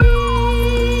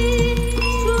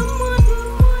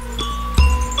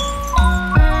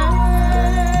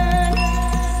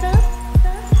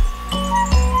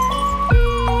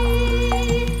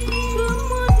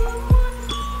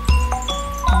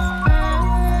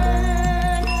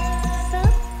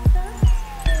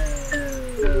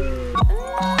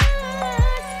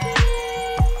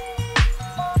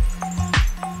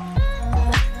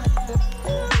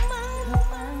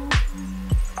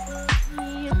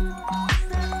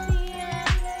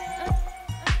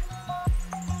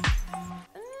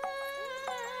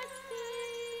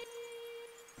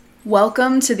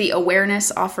Welcome to the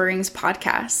Awareness Offerings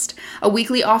podcast, a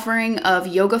weekly offering of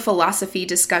yoga philosophy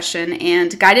discussion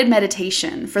and guided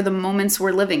meditation for the moments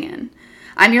we're living in.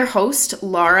 I'm your host,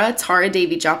 Laura Tara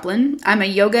Davy Joplin. I'm a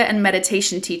yoga and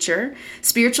meditation teacher,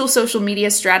 spiritual social media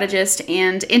strategist,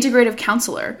 and integrative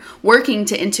counselor, working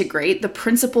to integrate the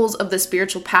principles of the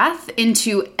spiritual path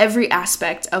into every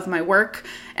aspect of my work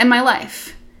and my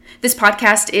life. This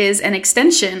podcast is an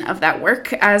extension of that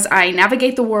work as I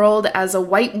navigate the world as a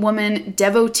white woman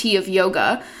devotee of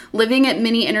yoga, living at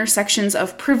many intersections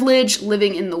of privilege,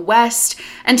 living in the West,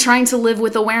 and trying to live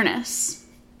with awareness.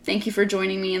 Thank you for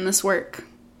joining me in this work.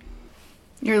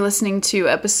 You're listening to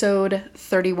episode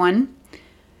 31,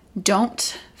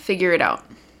 Don't Figure It Out.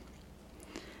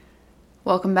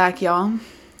 Welcome back, y'all.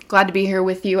 Glad to be here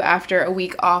with you after a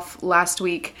week off last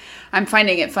week. I'm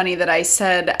finding it funny that I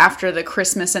said after the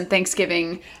Christmas and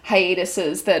Thanksgiving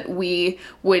hiatuses that we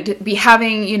would be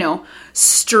having,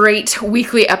 straight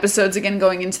weekly episodes again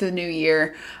going into the new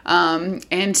year.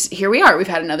 And here we are. We've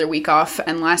had another week off.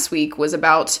 And last week was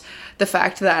about the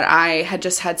fact that I had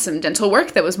just had some dental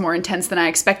work that was more intense than I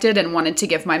expected and wanted to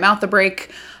give my mouth a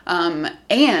break.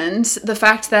 And the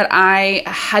fact that I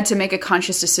had to make a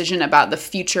conscious decision about the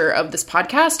future of this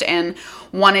podcast and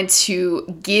wanted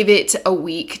to give it a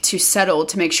week to settle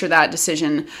to make sure that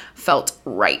decision felt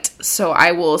right. So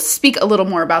I will speak a little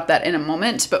more about that in a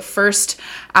moment. But first,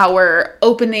 our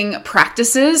opening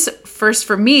practices. First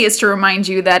for me is to remind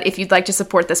you that if you'd like to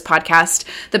support this podcast,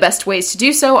 the best ways to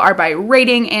do so are by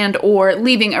rating and or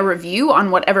leaving a review on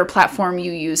whatever platform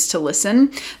you use to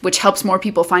listen, which helps more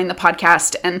people find the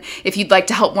podcast. And if you'd like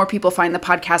to help more people find the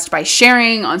podcast by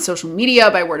sharing on social media,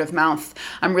 by word of mouth,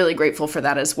 I'm really grateful for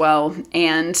that as well.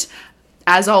 And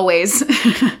as always,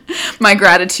 my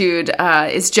gratitude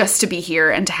is just to be here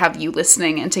and to have you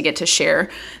listening and to get to share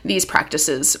these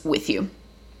practices with you.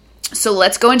 So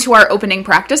let's go into our opening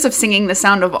practice of singing the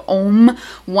sound of Om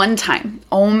one time.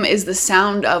 Om is the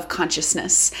sound of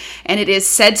consciousness, and it is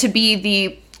said to be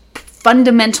the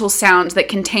fundamental sound that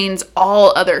contains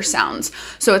all other sounds.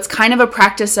 So it's kind of a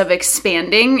practice of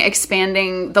expanding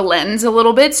the lens a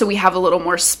little bit so we have a little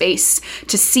more space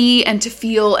to see and to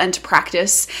feel and to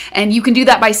practice. And you can do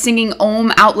that by singing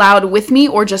Om out loud with me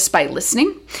or just by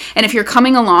listening. And if you're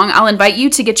coming along, I'll invite you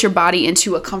to get your body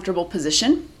into a comfortable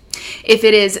position. If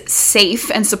it is safe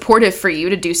and supportive for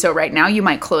you to do so right now, you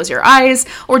might close your eyes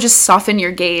or just soften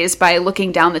your gaze by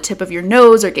looking down the tip of your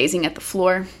nose or gazing at the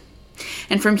floor.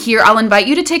 And from here, I'll invite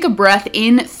you to take a breath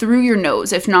in through your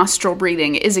nose if nostril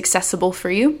breathing is accessible for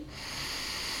you.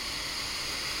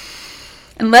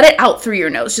 And let it out through your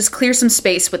nose. Just clear some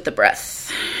space with the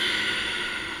breath.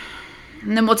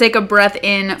 And then we'll take a breath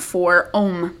in for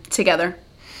Om together.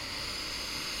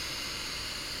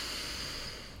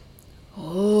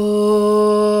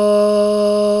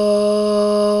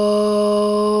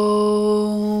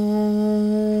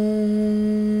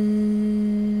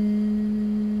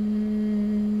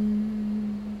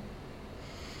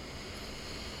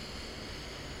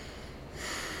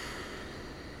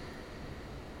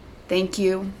 Thank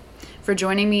you for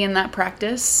joining me in that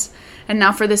practice. And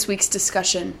now for this week's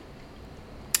discussion.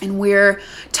 And we're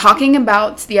talking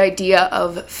about the idea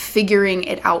of figuring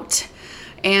it out.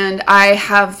 And I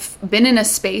have been in a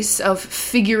space of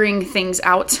figuring things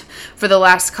out for the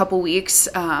last couple weeks,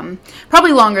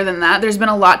 probably longer than that. There's been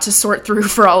a lot to sort through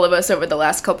for all of us over the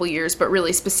last couple years, but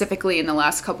really specifically in the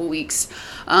last couple weeks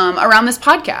around this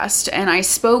podcast. And I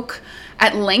spoke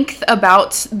at length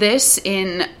about this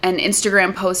in an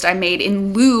Instagram post I made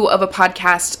in lieu of a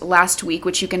podcast last week,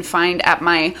 which you can find at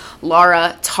my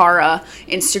Laura Tara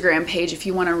Instagram page if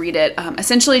you want to read it.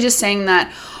 Essentially just saying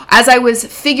that as I was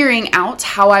figuring out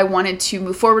how I wanted to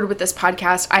move forward with this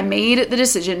podcast, I made the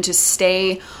decision to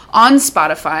stay on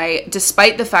Spotify,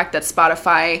 despite the fact that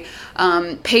Spotify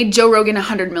paid Joe Rogan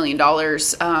 $100 million.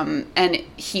 And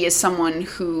he is someone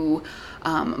who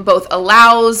both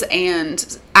allows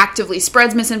and actively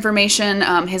spreads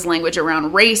misinformation. His language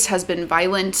around race has been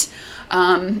violent.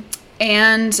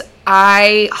 And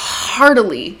I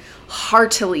heartily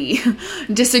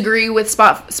disagree with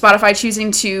Spotify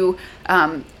choosing to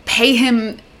pay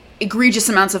him egregious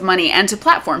amounts of money and to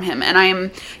platform him. And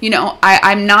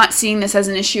I'm not seeing this as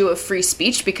an issue of free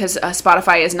speech because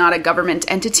Spotify is not a government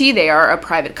entity. They are a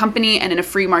private company, and in a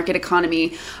free market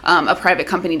economy, a private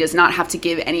company does not have to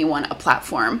give anyone a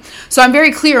platform. So I'm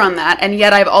very clear on that, and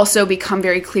yet I've also become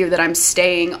very clear that I'm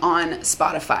staying on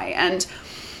Spotify. And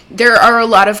there are a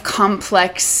lot of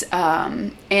complex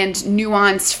and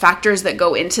nuanced factors that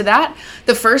go into that.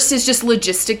 The first is just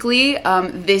logistically,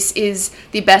 this is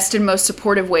the best and most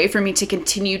supportive way for me to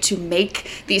continue to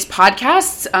make these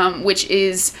podcasts, which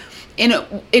is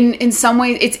in some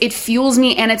ways it fuels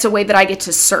me, and it's a way that I get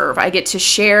to serve. I get to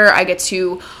share. I get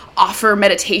to offer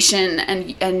meditation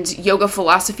and yoga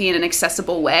philosophy in an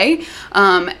accessible way.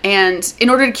 And in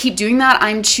order to keep doing that,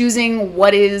 I'm choosing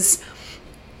what is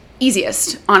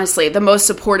easiest, honestly, the most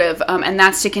supportive, and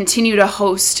that's to continue to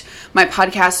host my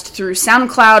podcast through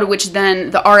SoundCloud, which then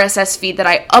the RSS feed that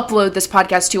I upload this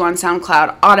podcast to on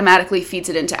SoundCloud automatically feeds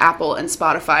it into Apple and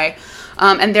Spotify.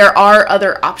 And there are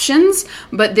other options,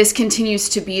 but this continues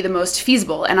to be the most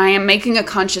feasible. And I am making a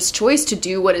conscious choice to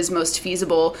do what is most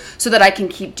feasible so that I can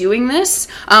keep doing this.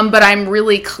 But I'm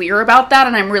really clear about that,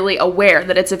 and I'm really aware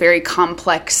that it's a very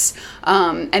complex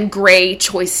and gray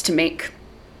choice to make.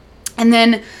 And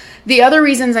then the other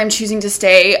reasons I'm choosing to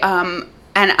stay,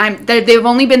 and they've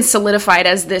only been solidified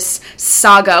as this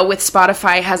saga with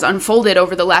Spotify has unfolded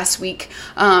over the last week.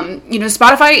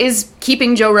 Spotify is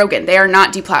keeping Joe Rogan. They are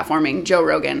not deplatforming Joe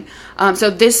Rogan.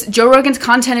 So Joe Rogan's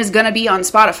content is going to be on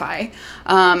Spotify.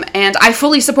 And I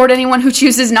fully support anyone who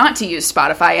chooses not to use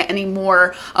Spotify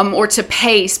anymore, or to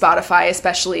pay Spotify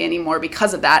especially anymore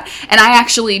because of that. And I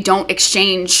actually don't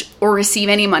exchange or receive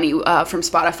any money from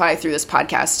Spotify through this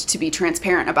podcast, to be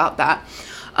transparent about that.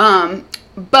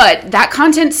 But that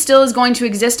content still is going to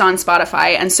exist on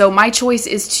Spotify, and so my choice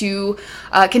is to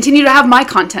continue to have my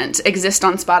content exist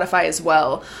on Spotify as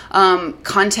well.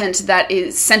 Content that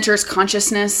centers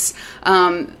consciousness,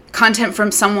 content from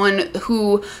someone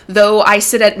who, though I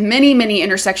sit at many, many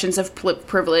intersections of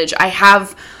privilege, I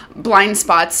have blind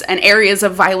spots and areas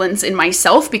of violence in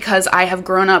myself because I have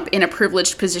grown up in a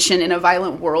privileged position in a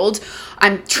violent world.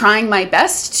 I'm trying my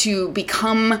best to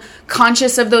become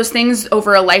conscious of those things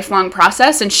over a lifelong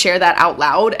process and share that out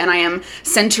loud. And I am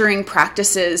centering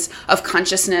practices of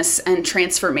consciousness and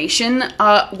transformation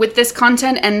with this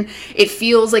content. And it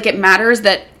feels like it matters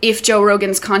that if Joe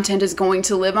Rogan's content is going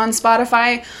to live on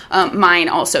Spotify, mine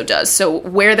also does. So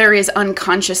where there is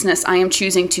unconsciousness, I am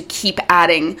choosing to keep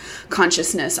adding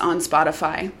consciousness on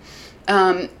Spotify.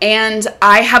 And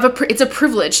I have it's a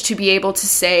privilege to be able to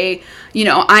say,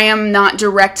 I am not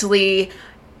directly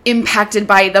impacted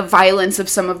by the violence of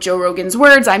some of Joe Rogan's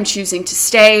words. I'm choosing to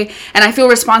stay, and I feel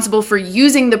responsible for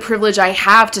using the privilege I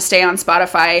have to stay on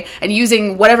Spotify and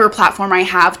using whatever platform I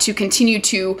have to continue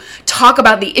to talk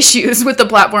about the issues with the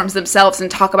platforms themselves and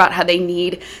talk about how they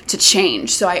need to change.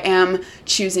 So I am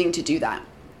choosing to do that.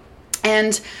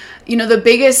 And the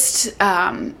biggest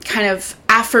kind of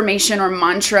affirmation or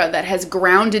mantra that has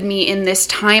grounded me in this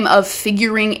time of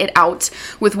figuring it out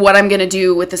with what I'm going to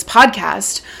do with this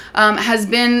podcast has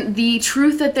been the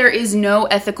truth that there is no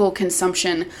ethical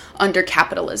consumption under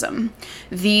capitalism.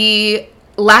 The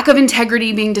lack of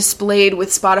integrity being displayed with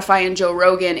Spotify and Joe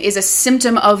Rogan is a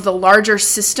symptom of the larger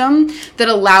system that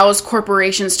allows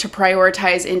corporations to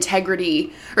prioritize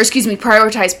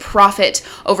prioritize profit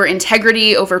over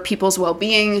integrity, over people's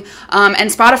well-being.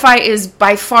 And Spotify is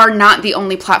by far not the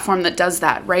only platform that does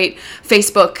that, right?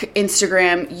 Facebook,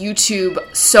 Instagram, YouTube,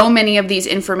 so many of these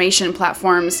information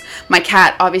platforms. My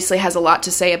cat obviously has a lot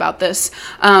to say about this.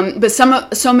 But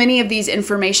so many of these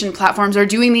information platforms are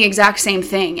doing the exact same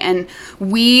thing. And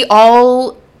we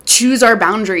all choose our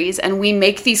boundaries, and we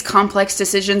make these complex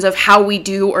decisions of how we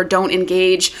do or don't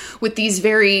engage with these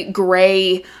very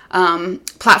gray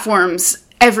platforms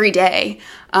every day.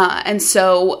 And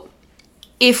so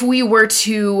if we were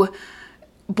to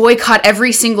boycott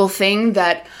every single thing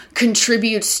that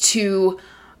contributes to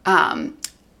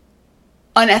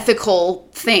unethical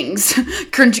things,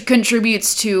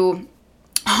 contributes to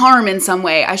harm in some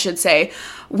way, I should say,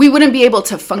 we wouldn't be able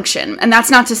to function. And that's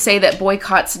not to say that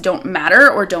boycotts don't matter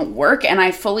or don't work. And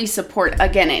I fully support,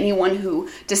 again, anyone who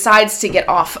decides to get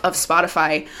off of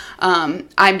Spotify.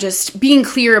 I'm just being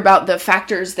clear about the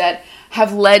factors that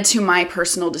have led to my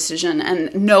personal decision.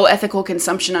 And no ethical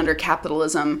consumption under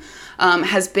capitalism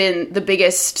has been the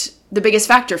biggest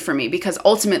factor for me, because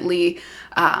ultimately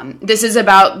this is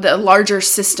about the larger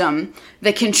system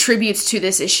that contributes to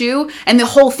this issue, and the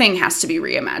whole thing has to be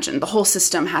reimagined. The whole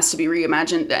system has to be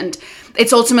reimagined, and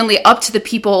it's ultimately up to the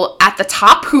people at the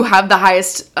top who have the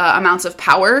highest amounts of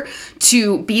power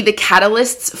to be the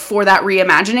catalysts for that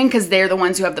reimagining, because they're the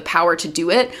ones who have the power to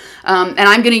do it. And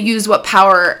I'm going to use what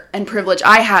power and privilege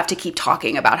I have to keep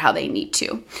talking about how they need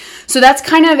to. So that's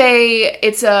kind of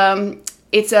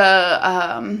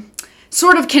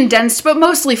sort of condensed, but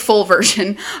mostly full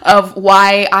version of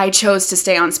why I chose to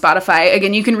stay on Spotify.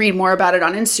 Again, you can read more about it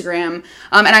on Instagram.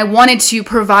 And I wanted to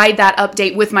provide that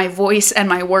update with my voice and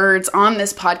my words on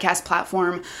this podcast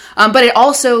platform. But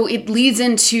it leads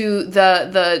into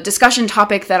the discussion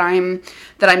topic that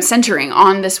I'm centering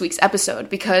on this week's episode,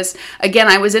 because again,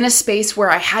 I was in a space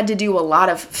where I had to do a lot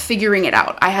of figuring it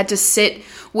out. I had to sit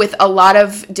with a lot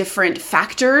of different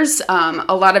factors,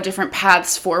 a lot of different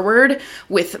paths forward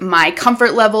with my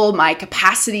comfort level, my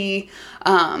capacity,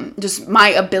 just my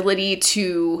ability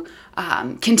to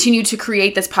continue to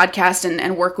create this podcast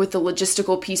and work with the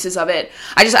logistical pieces of it.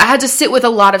 I had to sit with a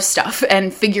lot of stuff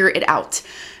and figure it out.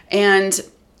 And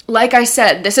like I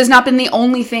said, this has not been the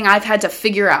only thing I've had to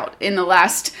figure out in the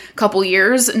last couple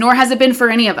years, nor has it been for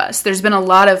any of us. There's been a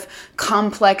lot of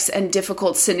complex and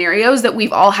difficult scenarios that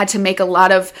we've all had to make a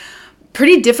lot of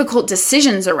pretty difficult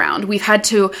decisions around. We've had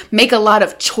to make a lot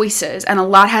of choices, and a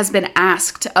lot has been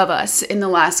asked of us in the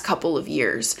last couple of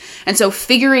years. And so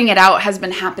figuring it out has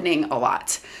been happening a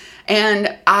lot.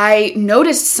 And I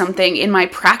noticed something in my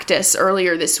practice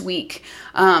earlier this week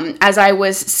as I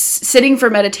was sitting for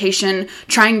meditation,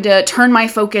 trying to turn my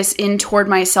focus in toward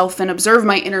myself and observe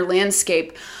my inner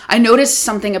landscape. I noticed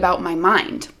something about my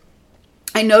mind.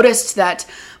 I noticed that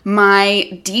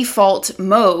my default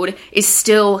mode is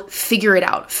still figure it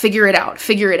out, figure it out,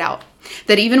 figure it out.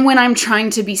 That even when I'm trying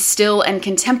to be still and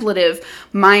contemplative,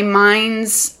 my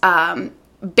mind's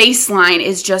baseline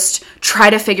is just try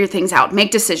to figure things out, make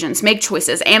decisions, make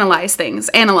choices, analyze things.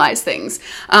 And,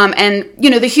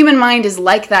 the human mind is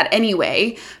like that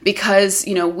anyway, because,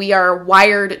 we are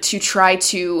wired to try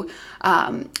to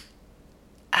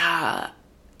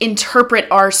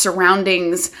interpret our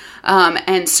surroundings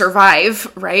and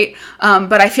survive, right?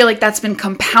 But I feel like that's been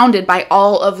compounded by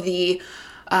all of the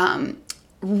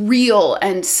real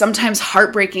and sometimes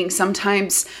heartbreaking,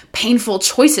 sometimes painful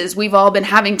choices we've all been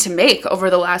having to make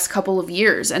over the last couple of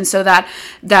years. And so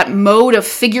that mode of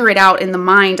figure it out in the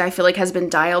mind, I feel like has been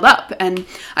dialed up. And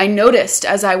I noticed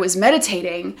as I was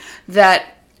meditating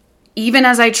that even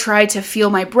as I tried to feel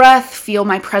my breath, feel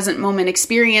my present moment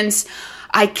experience,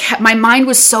 my mind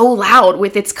was so loud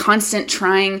with its constant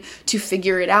trying to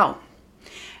figure it out.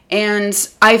 And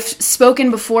I've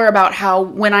spoken before about how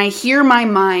when I hear my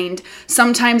mind,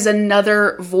 sometimes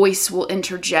another voice will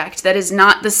interject that is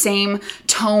not the same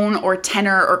tone or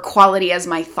tenor or quality as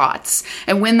my thoughts.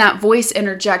 And when that voice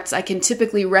interjects, I can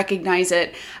typically recognize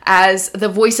it as the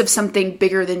voice of something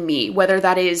bigger than me, whether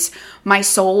that is my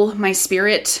soul, my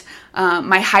spirit,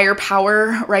 my higher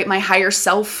power, right? My higher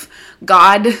self,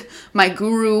 God, my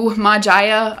guru,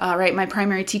 Majaya, right? My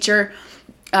primary teacher.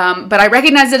 But I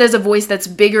recognize it as a voice that's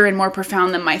bigger and more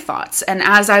profound than my thoughts. And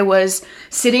as I was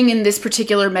sitting in this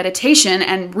particular meditation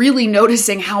and really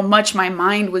noticing how much my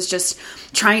mind was just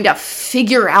trying to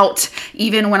figure out,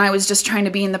 even when I was just trying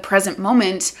to be in the present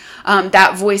moment,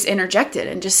 that voice interjected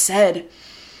and just said,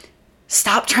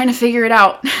 stop trying to figure it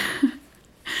out.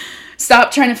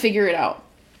 Stop trying to figure it out.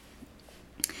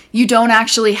 You don't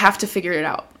actually have to figure it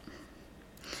out.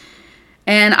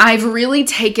 And I've really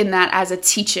taken that as a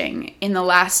teaching in the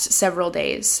last several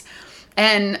days.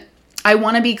 And I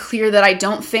want to be clear that I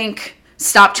don't think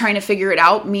stop trying to figure it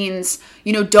out means,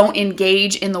 don't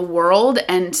engage in the world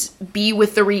and be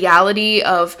with the reality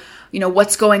of,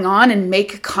 what's going on and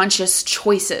make conscious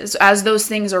choices. As those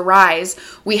things arise,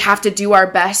 we have to do our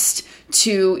best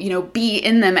to, be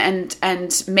in them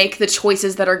and make the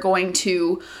choices that are going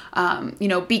to,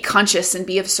 be conscious and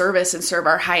be of service and serve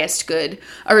our highest good.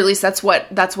 Or at least that's what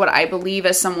I believe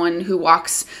as someone who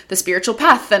walks the spiritual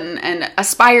path and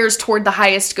aspires toward the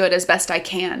highest good as best I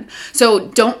can. So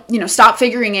don't, stop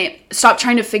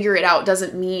trying to figure it out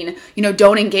doesn't mean,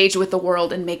 don't engage with the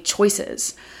world and make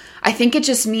choices. I think it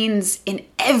just means in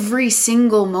every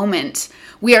single moment,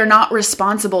 we are not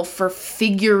responsible for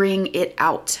figuring it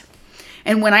out.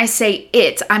 And when I say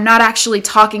it, I'm not actually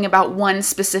talking about one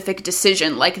specific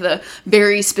decision, like the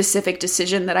very specific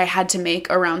decision that I had to make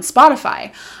around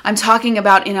Spotify. I'm talking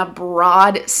about, in a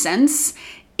broad sense,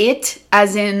 it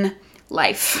as in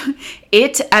life,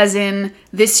 it as in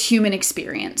this human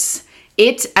experience,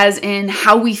 it as in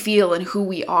how we feel and who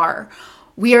we are.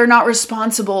 We are not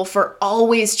responsible for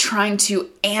always trying to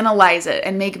analyze it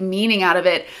and make meaning out of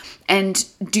it and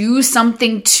do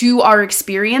something to our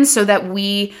experience so that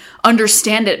we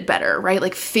understand it better, right?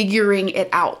 Like figuring it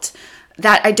out.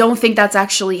 That I don't think that's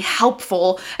actually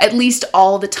helpful, at least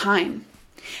all the time.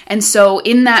 And so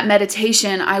in that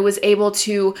meditation, I was able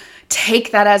to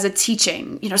take that as a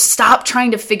teaching. Stop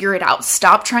trying to figure it out.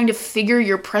 Stop trying to figure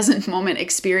your present moment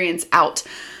experience out.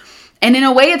 And in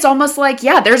a way, it's almost like,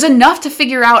 there's enough to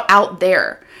figure out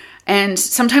there. And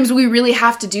sometimes we really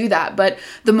have to do that. But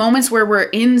the moments where we're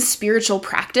in spiritual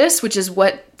practice, which is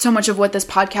what so much of what this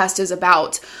podcast is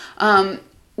about,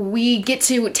 we get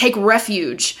to take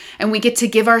refuge and we get to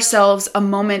give ourselves a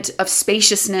moment of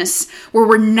spaciousness where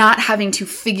we're not having to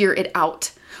figure it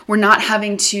out. We're not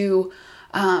having to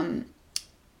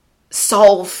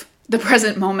solve the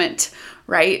present moment,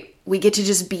 right? We get to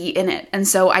just be in it. And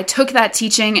so I took that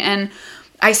teaching and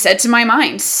I said to my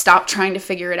mind, stop trying to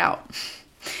figure it out.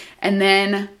 And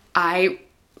then I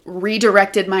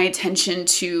redirected my attention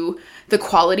to the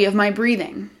quality of my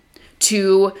breathing,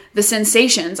 to the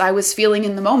sensations I was feeling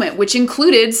in the moment, which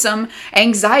included some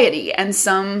anxiety and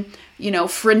some,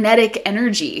 frenetic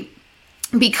energy,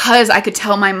 because I could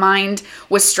tell my mind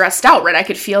was stressed out, right? I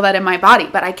could feel that in my body,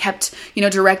 but I kept,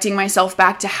 directing myself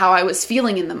back to how I was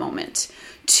feeling in the moment,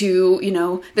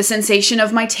 to, the sensation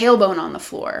of my tailbone on the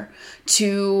floor,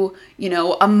 to,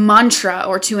 a mantra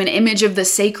or to an image of the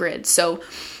sacred. So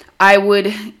I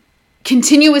would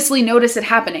continuously notice it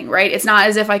happening, right? It's not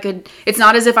as if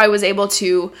I was able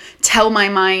to tell my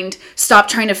mind, stop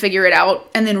trying to figure it out,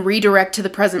 and then redirect to the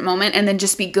present moment and then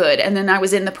just be good. And then I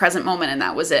was in the present moment and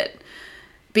that was it.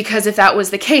 Because if that was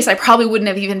the case, I probably wouldn't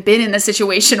have even been in the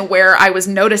situation where I was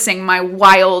noticing my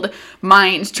wild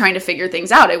mind trying to figure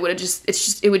things out. It would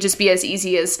just be as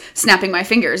easy as snapping my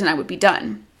fingers and I would be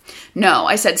done. No,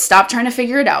 I said, stop trying to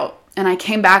figure it out. And I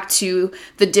came back to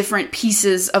the different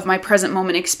pieces of my present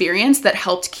moment experience that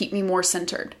helped keep me more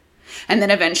centered. And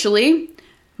then eventually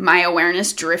my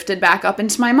awareness drifted back up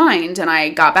into my mind and I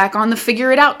got back on the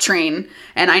figure it out train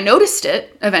and I noticed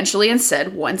it eventually and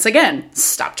said, once again,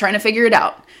 stop trying to figure it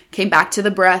out. Came back to the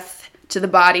breath, to the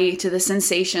body, to the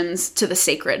sensations, to the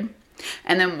sacred.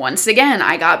 And then once again,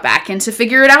 I got back into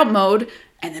figure it out mode.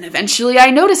 And then eventually I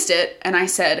noticed it and I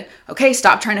said, okay,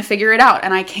 stop trying to figure it out.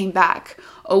 And I came back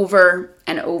over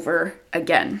and over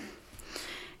again.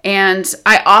 And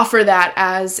I offer that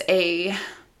as an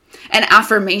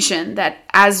affirmation that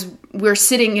as we're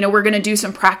sitting, we're going to do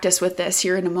some practice with this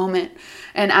here in a moment.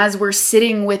 And as we're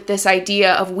sitting with this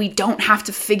idea of we don't have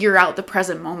to figure out the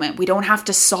present moment, we don't have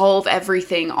to solve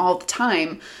everything all the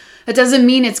time, that doesn't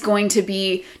mean it's going to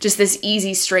be just this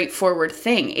easy, straightforward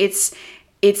thing. It's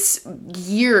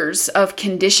years of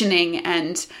conditioning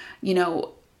and,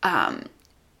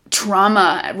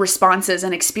 trauma responses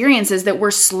and experiences that we're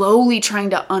slowly trying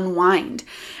to unwind.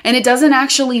 And it doesn't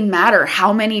actually matter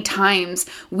how many times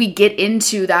we get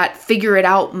into that figure it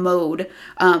out mode,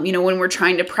 when we're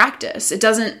trying to practice. It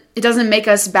doesn't make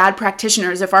us bad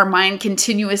practitioners if our mind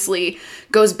continuously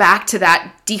goes back to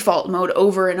that default mode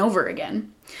over and over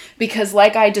again. Because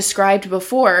like I described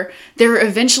before, there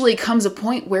eventually comes a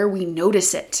point where we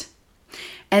notice it.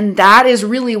 And that is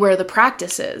really where the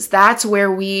practice is. That's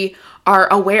where we are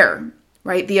aware,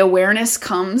 right? The awareness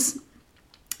comes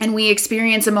and we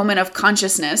experience a moment of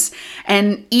consciousness,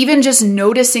 and even just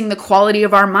noticing the quality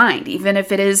of our mind, even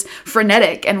if it is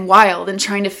frenetic and wild and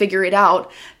trying to figure it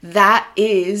out, that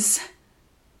is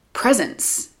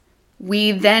presence.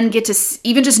 We then get to,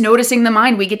 even just noticing the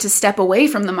mind, we get to step away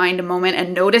from the mind a moment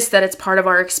and notice that it's part of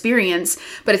our experience,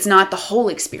 but it's not the whole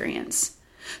experience.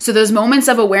 So those moments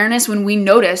of awareness when we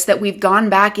notice that we've gone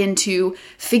back into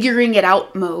figuring it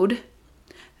out mode,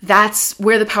 that's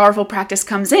where the powerful practice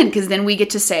comes in, because then we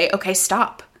get to say, okay,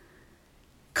 stop.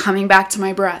 Coming back to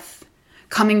my breath,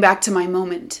 coming back to my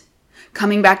moment,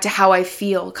 coming back to how I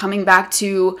feel, coming back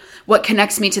to what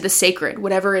connects me to the sacred,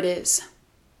 whatever it is.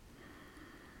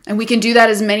 And we can do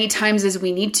that as many times as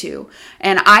we need to.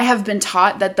 And I have been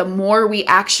taught that the more we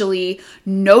actually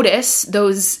notice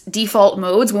those default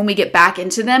modes when we get back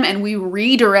into them and we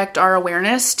redirect our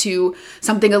awareness to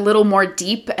something a little more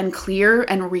deep and clear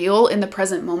and real in the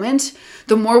present moment,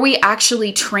 the more we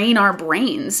actually train our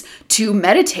brains to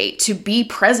meditate, to be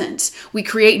present. We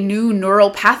create new neural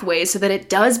pathways so that it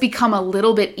does become a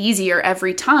little bit easier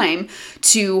every time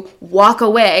to walk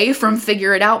away from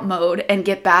figure it out mode and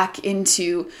get back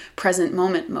into present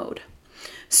moment mode.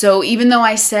 So even though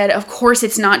I said, of course,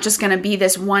 it's not just going to be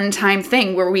this one-time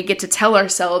thing where we get to tell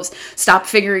ourselves, stop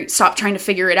trying to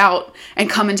figure it out and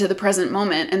come into the present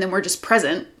moment, and then we're just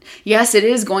present. Yes, it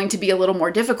is going to be a little more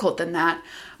difficult than that.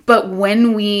 But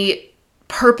when we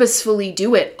purposefully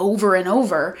do it over and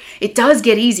over, it does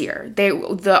get easier.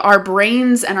 Our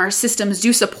brains and our systems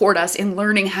do support us in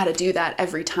learning how to do that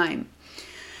every time.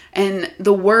 And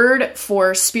the word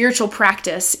for spiritual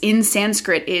practice in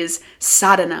Sanskrit is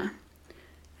sadhana.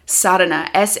 Sadhana,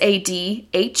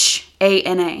 S-A-D-H-A-N-A.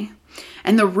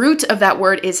 And the root of that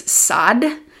word is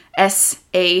sad,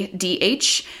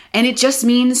 S-A-D-H, and it just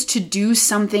means to do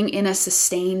something in a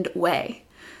sustained way.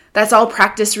 That's all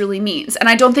practice really means. And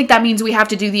I don't think that means we have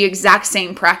to do the exact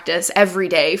same practice every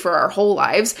day for our whole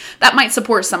lives. That might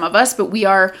support some of us, but we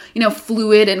are,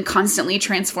 fluid and constantly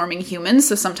transforming humans.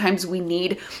 So sometimes we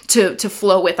need to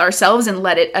flow with ourselves and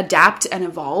let it adapt and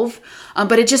evolve.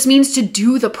 But it just means to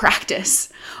do the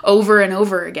practice over and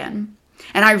over again.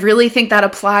 And I really think that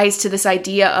applies to this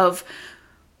idea of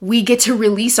we get to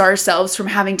release ourselves from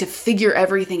having to figure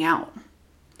everything out.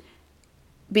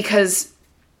 Because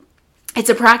it's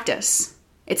a practice.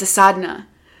 It's a sadhana.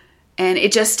 And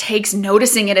it just takes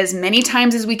noticing it as many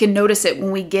times as we can notice it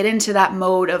when we get into that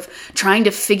mode of trying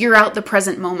to figure out the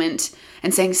present moment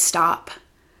and saying stop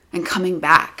and coming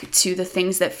back to the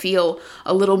things that feel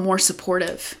a little more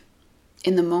supportive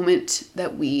in the moment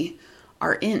that we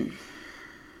are in.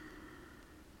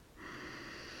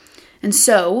 And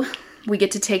so we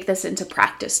get to take this into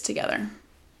practice together.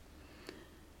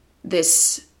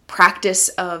 This practice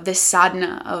of this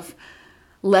sadhana of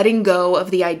letting go of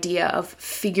the idea of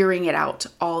figuring it out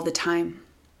all the time.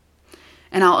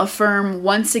 And I'll affirm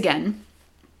once again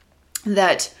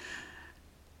that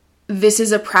this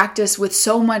is a practice with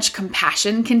so much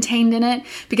compassion contained in it,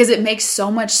 because it makes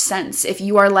so much sense if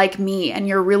you are like me and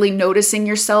you're really noticing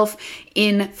yourself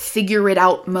in figure it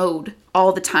out mode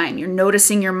all the time. You're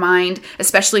noticing your mind,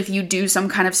 especially if you do some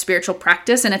kind of spiritual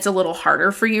practice and it's a little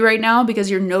harder for you right now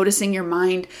because you're noticing your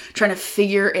mind trying to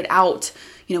figure it out,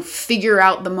 figure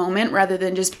out the moment rather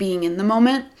than just being in the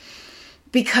moment.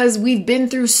 Because we've been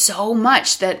through so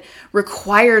much that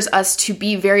requires us to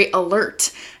be very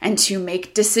alert and to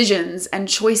make decisions and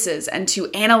choices and to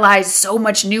analyze so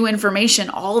much new information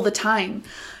all the time.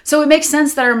 So it makes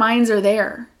sense that our minds are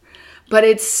there, but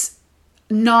it's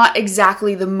not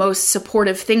exactly the most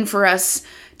supportive thing for us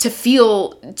to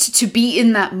feel, to be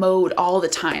in that mode all the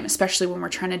time, especially when we're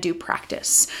trying to do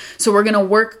practice. So we're going to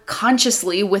work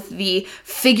consciously with the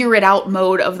figure it out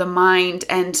mode of the mind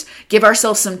and give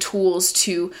ourselves some tools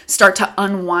to start to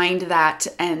unwind that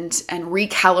and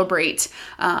recalibrate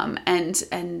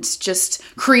and just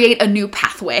create a new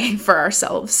pathway for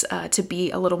ourselves to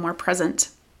be a little more present.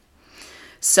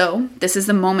 So this is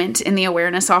the moment in the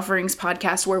Awareness Offerings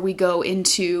podcast where we go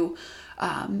into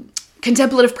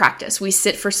contemplative practice. We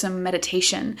sit for some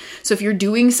meditation. So if you're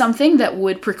doing something that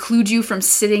would preclude you from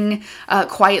sitting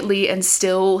quietly and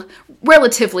still,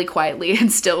 relatively quietly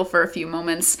and still for a few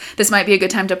moments, this might be a good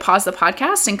time to pause the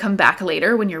podcast and come back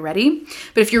later when you're ready.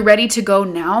 But if you're ready to go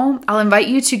now, I'll invite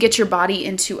you to get your body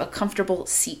into a comfortable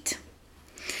seat.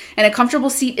 And a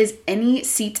comfortable seat is any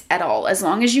seat at all, as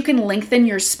long as you can lengthen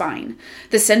your spine,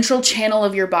 the central channel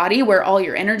of your body where all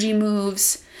your energy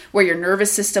moves, where your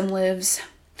nervous system lives.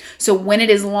 So when it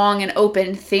is long and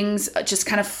open, things just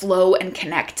kind of flow and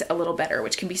connect a little better,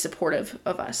 which can be supportive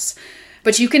of us.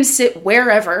 But you can sit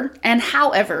wherever and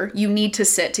however you need to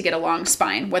sit to get a long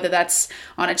spine, whether that's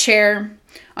on a chair,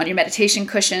 on your meditation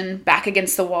cushion, back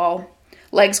against the wall,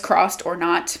 legs crossed or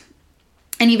not.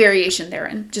 Any variation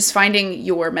therein, just finding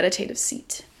your meditative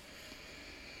seat.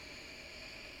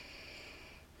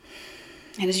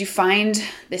 And as you find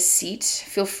this seat,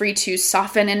 feel free to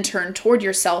soften and turn toward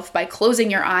yourself by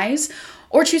closing your eyes,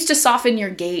 or choose to soften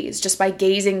your gaze just by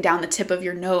gazing down the tip of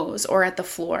your nose or at the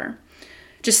floor.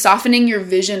 Just softening your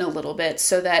vision a little bit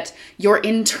so that your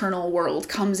internal world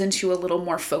comes into a little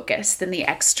more focus than the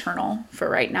external for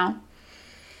right now.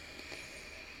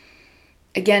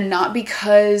 Again, not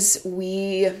because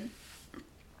we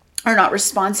are not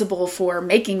responsible for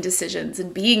making decisions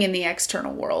and being in the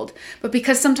external world, but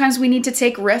because sometimes we need to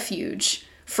take refuge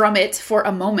from it for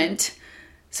a moment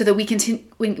so that we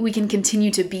can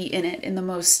continue to be in it in the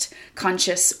most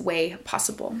conscious way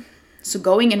possible. So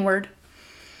going inward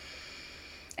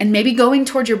and maybe going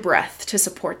toward your breath to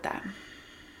support that.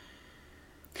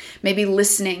 Maybe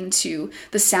listening to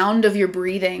the sound of your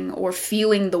breathing or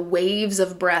feeling the waves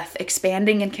of breath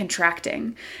expanding and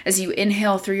contracting as you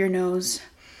inhale through your nose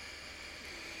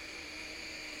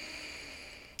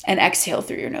and exhale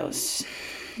through your nose,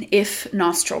 if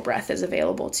nostril breath is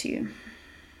available to you.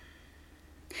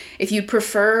 If you'd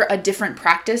prefer a different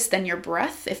practice than your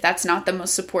breath, if that's not the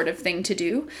most supportive thing to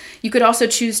do, you could also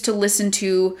choose to listen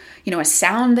to, a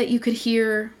sound that you could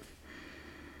hear.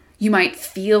 You might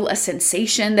feel a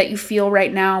sensation that you feel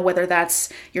right now, whether that's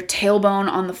your tailbone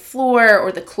on the floor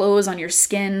or the clothes on your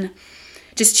skin.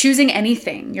 Just choosing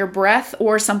anything, your breath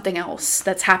or something else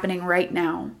that's happening right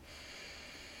now.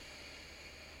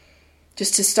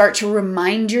 Just to start to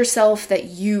remind yourself that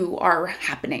you are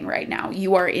happening right now.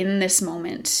 You are in this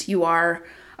moment. You are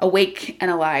awake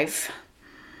and alive.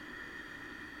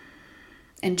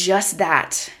 And just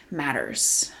that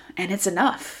matters. And it's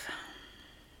enough.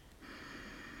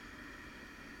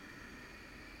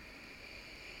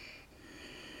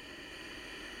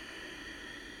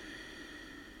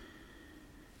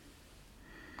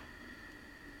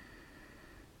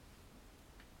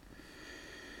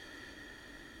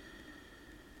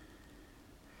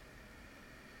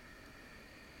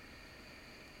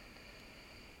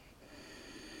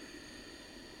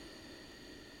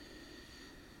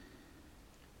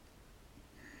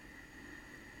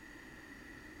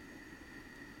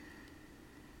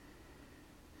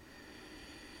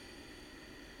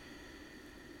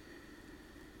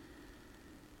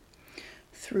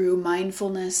 through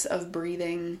mindfulness of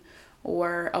breathing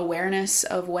or awareness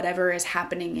of whatever is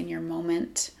happening in your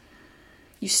moment,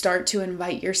 you start to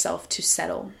invite yourself to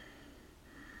settle,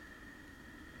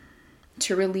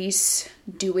 to release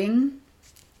doing,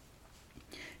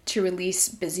 to release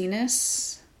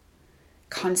busyness,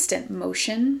 constant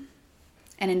motion,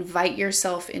 and invite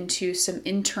yourself into some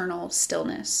internal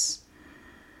stillness,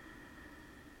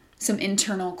 some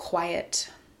internal quiet,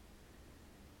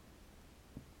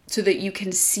 so that you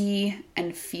can see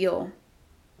and feel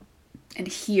and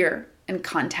hear and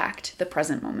contact the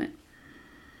present moment.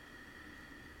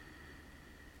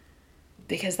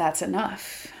 Because that's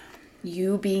enough.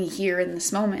 You being here in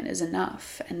this moment is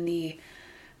enough. And the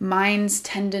mind's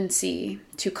tendency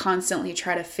to constantly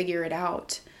try to figure it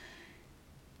out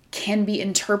can be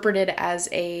interpreted as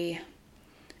a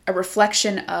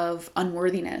reflection of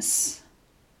unworthiness,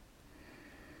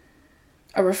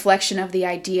 a reflection of the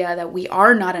idea that we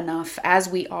are not enough as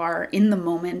we are in the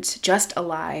moment, just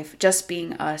alive, just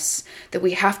being us, that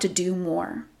we have to do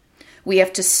more. We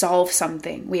have to solve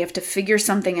something. We have to figure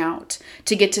something out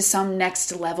to get to some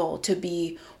next level, to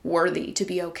be worthy, to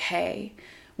be okay,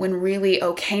 when really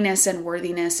okayness and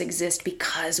worthiness exist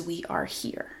because we are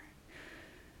here.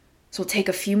 So we'll take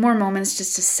a few more moments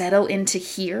just to settle into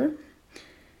here,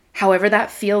 however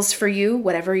that feels for you,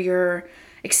 whatever you're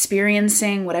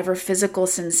experiencing, whatever physical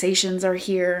sensations are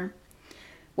here,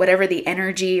 whatever the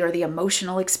energy or the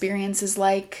emotional experience is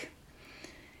like,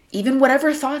 even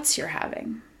whatever thoughts you're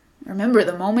having. Remember,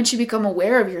 the moment you become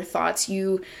aware of your thoughts,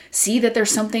 you see that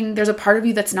there's a part of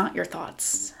you that's not your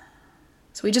thoughts.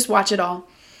 So we just watch it all.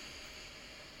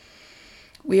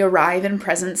 We arrive in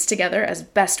presence together as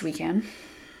best we can.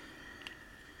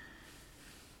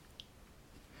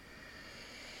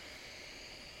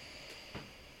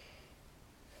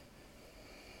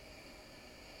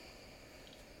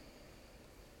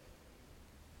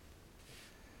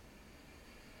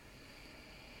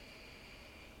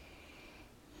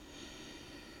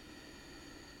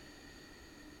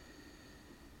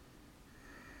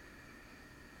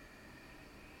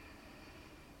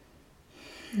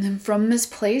 And then from this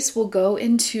place, we'll go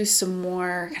into some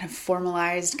more kind of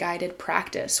formalized guided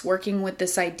practice, working with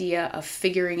this idea of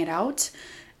figuring it out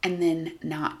and then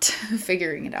not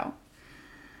figuring it out.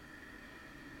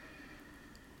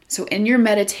 So in your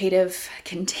meditative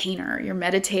container, your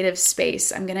meditative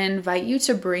space, I'm going to invite you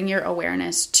to bring your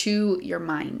awareness to your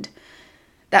mind.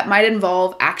 That might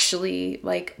involve actually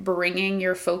like bringing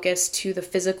your focus to the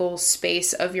physical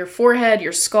space of your forehead,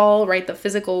 your skull, right? The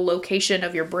physical location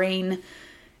of your brain.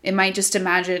 It might just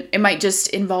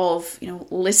involve,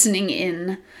 listening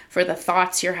in for the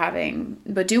thoughts you're having,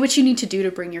 but do what you need to do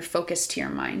to bring your focus to your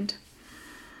mind.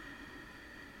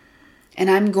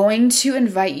 And I'm going to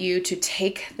invite you to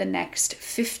take the next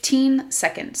 15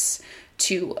 seconds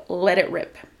to let it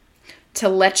rip, to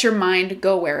let your mind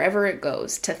go wherever it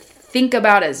goes, to think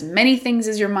about as many things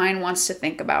as your mind wants to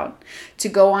think about, to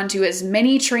go onto as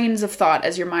many trains of thought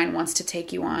as your mind wants to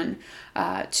take you on,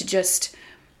 to just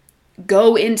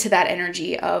go into that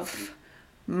energy of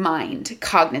mind,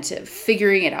 cognitive,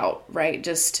 figuring it out, right?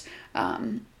 Just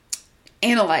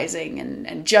analyzing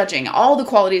and judging, all the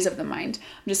qualities of the mind.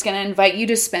 I'm just going to invite you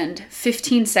to spend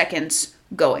 15 seconds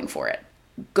going for it.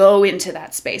 Go into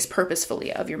that space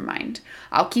purposefully of your mind.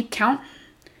 I'll keep count.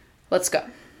 Let's go.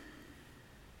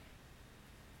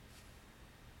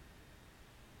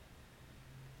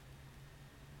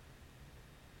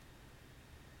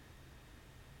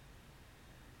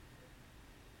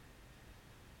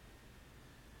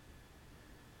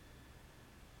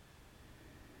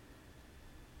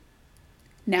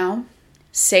 Now,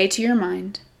 say to your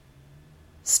mind,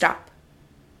 stop.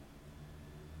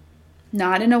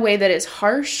 Not in a way that is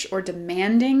harsh or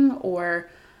demanding or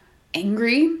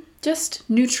angry, just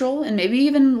neutral and maybe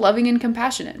even loving and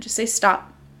compassionate. Just say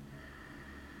stop.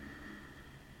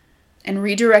 And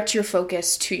redirect your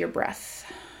focus to your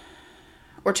breath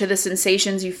or to the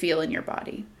sensations you feel in your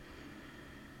body.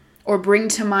 Or bring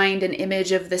to mind an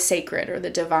image of the sacred or the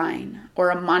divine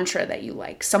or a mantra that you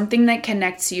like, something that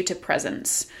connects you to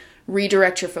presence.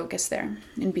 Redirect your focus there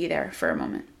and be there for a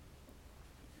moment.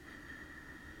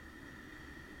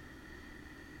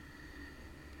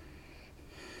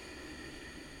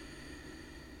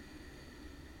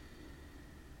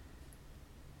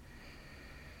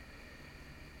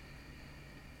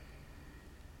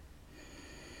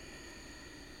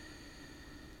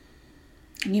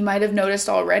 And you might have noticed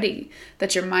already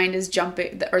that your mind is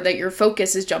jumping, or that your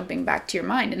focus is jumping back to your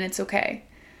mind, and it's okay.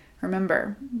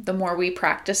 Remember, the more we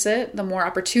practice it, the more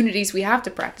opportunities we have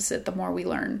to practice it, the more we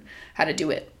learn how to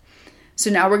do it. So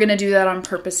now we're going to do that on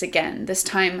purpose again. This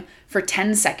time for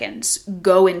 10 seconds.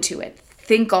 Go into it.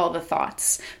 Think all the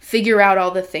thoughts. Figure out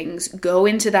all the things. Go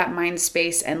into that mind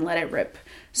space and let it rip.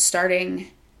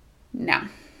 Starting now.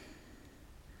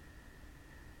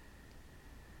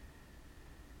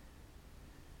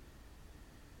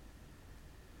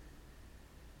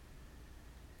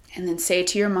 And then say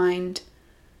to your mind,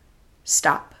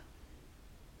 stop.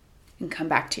 And come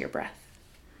back to your breath.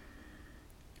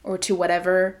 Or to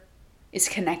whatever is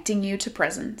connecting you to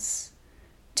presence,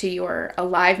 to your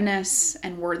aliveness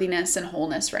and worthiness and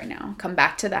wholeness right now. Come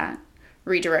back to that.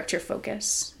 Redirect your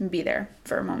focus and be there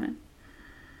for a moment.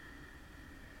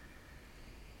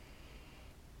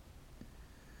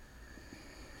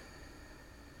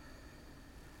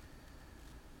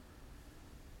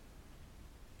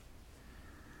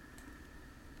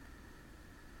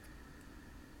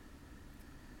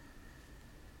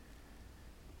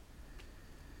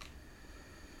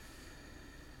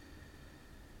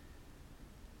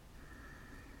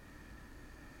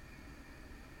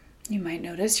 You might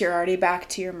notice you're already back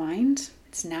to your mind.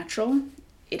 It's natural.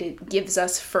 It gives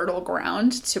us fertile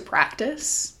ground to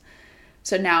practice.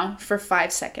 So now for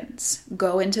 5 seconds,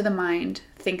 go into the mind,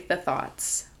 think the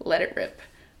thoughts, let it rip,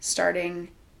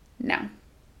 starting now.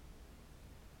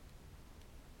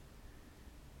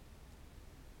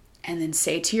 And then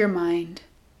say to your mind,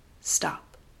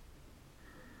 stop.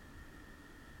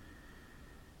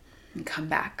 And come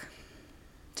back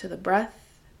to the breath,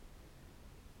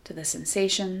 to the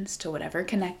sensations, to whatever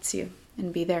connects you,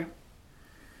 and be there.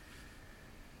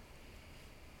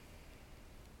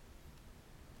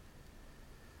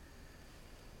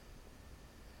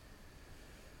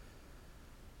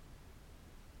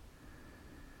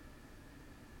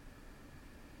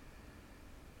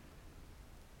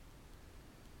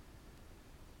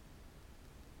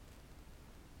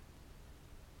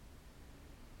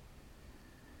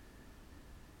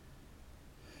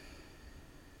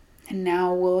 And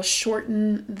now we'll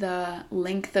shorten the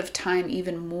length of time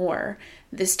even more.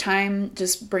 This time,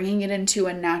 just bringing it into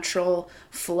a natural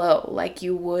flow, like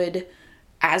you would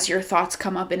as your thoughts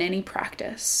come up in any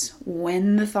practice.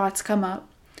 When the thoughts come up,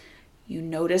 you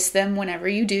notice them whenever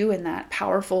you do in that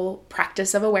powerful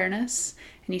practice of awareness,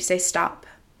 and you say stop.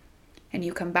 And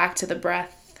you come back to the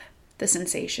breath, the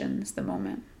sensations, the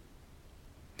moment.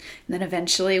 And then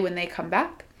eventually when they come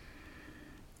back,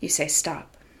 you say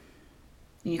stop.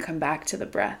 And you come back to the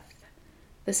breath,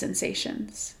 the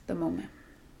sensations, the moment.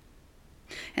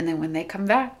 And then when they come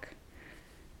back,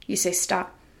 you say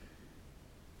stop.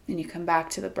 And you come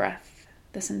back to the breath,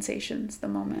 the sensations, the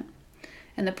moment.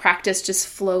 And the practice just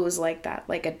flows like that,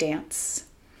 like a dance.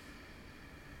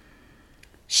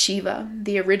 Shiva,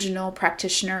 the original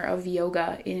practitioner of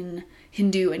yoga in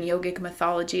Hindu and yogic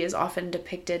mythology, is often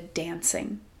depicted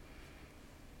dancing.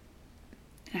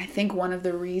 And I think one of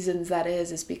the reasons that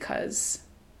is because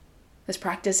this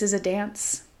practice is a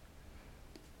dance.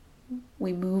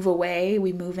 We move away,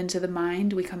 we move into the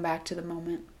mind, we come back to the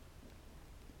moment.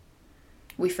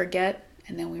 We forget,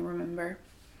 and then we remember.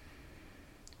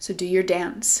 So do your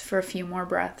dance for a few more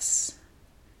breaths,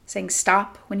 saying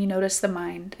stop when you notice the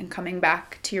mind, and coming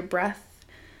back to your breath,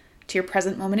 to your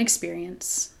present moment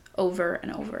experience, over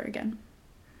and over again.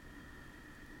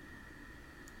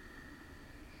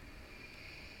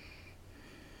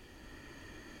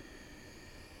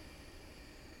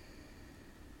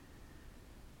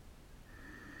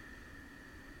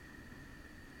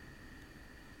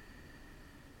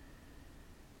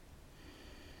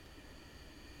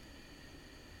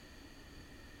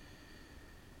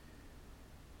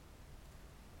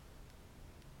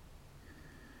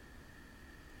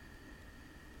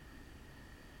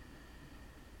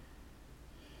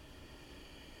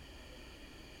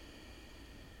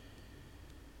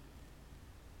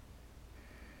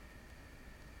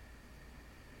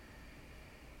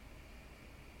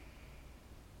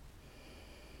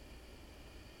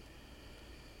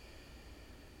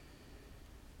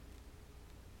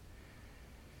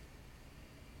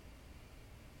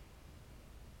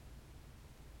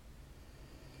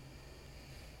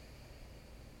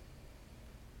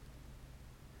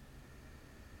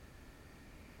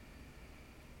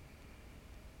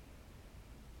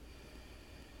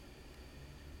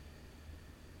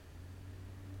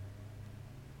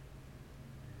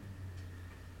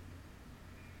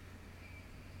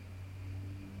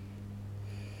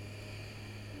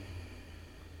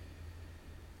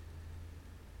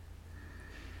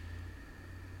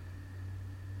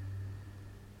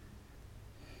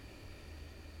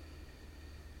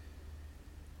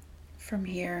 From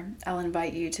here, I'll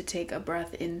invite you to take a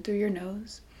breath in through your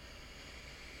nose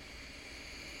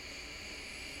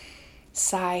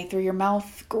Sigh through your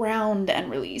mouth, ground and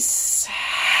release.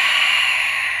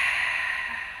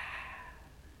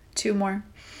 2 more.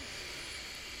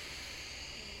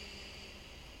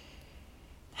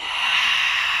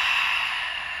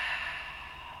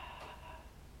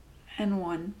 And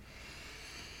 1.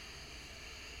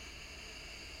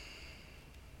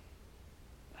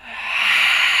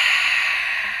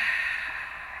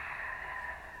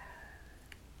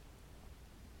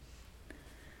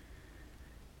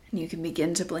 And you can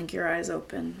begin to blink your eyes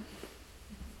open.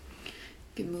 You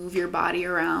can move your body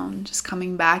around, just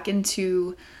coming back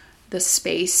into the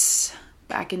space,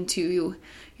 back into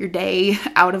your day,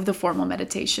 out of the formal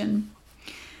meditation.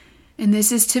 And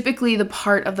this is typically the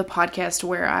part of the podcast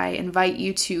where I invite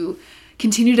you to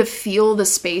continue to feel the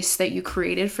space that you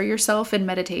created for yourself in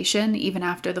meditation, even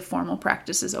after the formal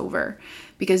practice is over,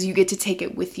 because you get to take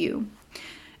it with you.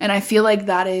 And I feel like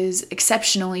that is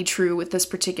exceptionally true with this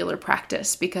particular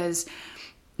practice, because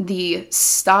the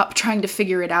stop trying to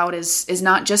figure it out is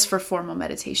not just for formal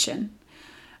meditation.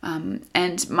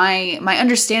 And my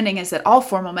understanding is that all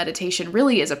formal meditation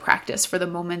really is a practice for the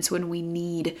moments when we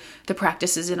need the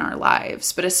practices in our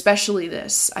lives. But especially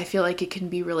this, I feel like it can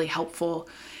be really helpful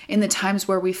in the times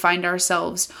where we find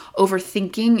ourselves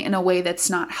overthinking in a way that's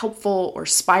not helpful, or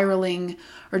spiraling,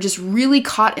 or just really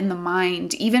caught in the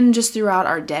mind, even just throughout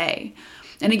our day.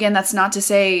 And again, that's not to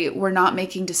say we're not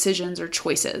making decisions or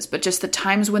choices, but just the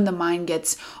times when the mind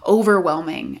gets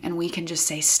overwhelming and we can just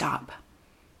say stop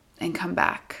and come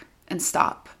back and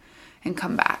stop and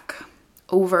come back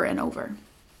over and over.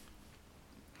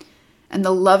 And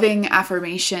the loving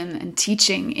affirmation and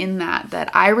teaching in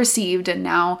that I received and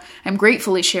now I'm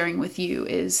gratefully sharing with you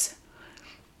is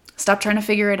stop trying to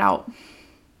figure it out.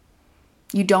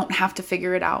 You don't have to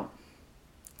figure it out.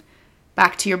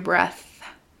 Back to your breath,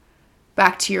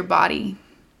 back to your body,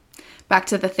 back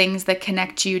to the things that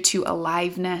connect you to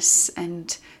aliveness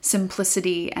and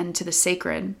simplicity and to the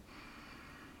sacred.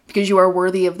 Because you are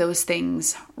worthy of those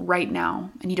things right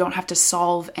now, and you don't have to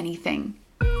solve anything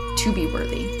to be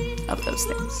worthy of those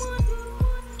things.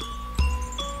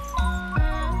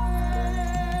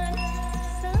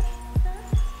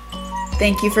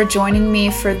 Thank you for joining me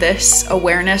for this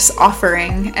awareness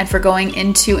offering and for going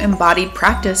into embodied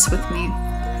practice with me.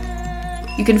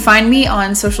 You can find me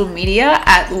on social media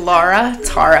at Laura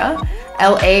Tara,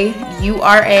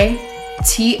 LauraTara,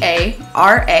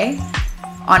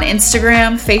 on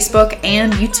Instagram, Facebook,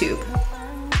 and YouTube.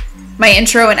 My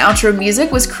intro and outro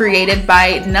music was created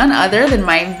by none other than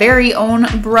my very own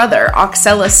brother,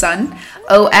 Oxelasun,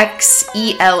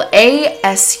 Oxelasun,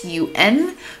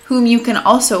 whom you can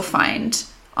also find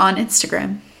on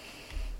Instagram.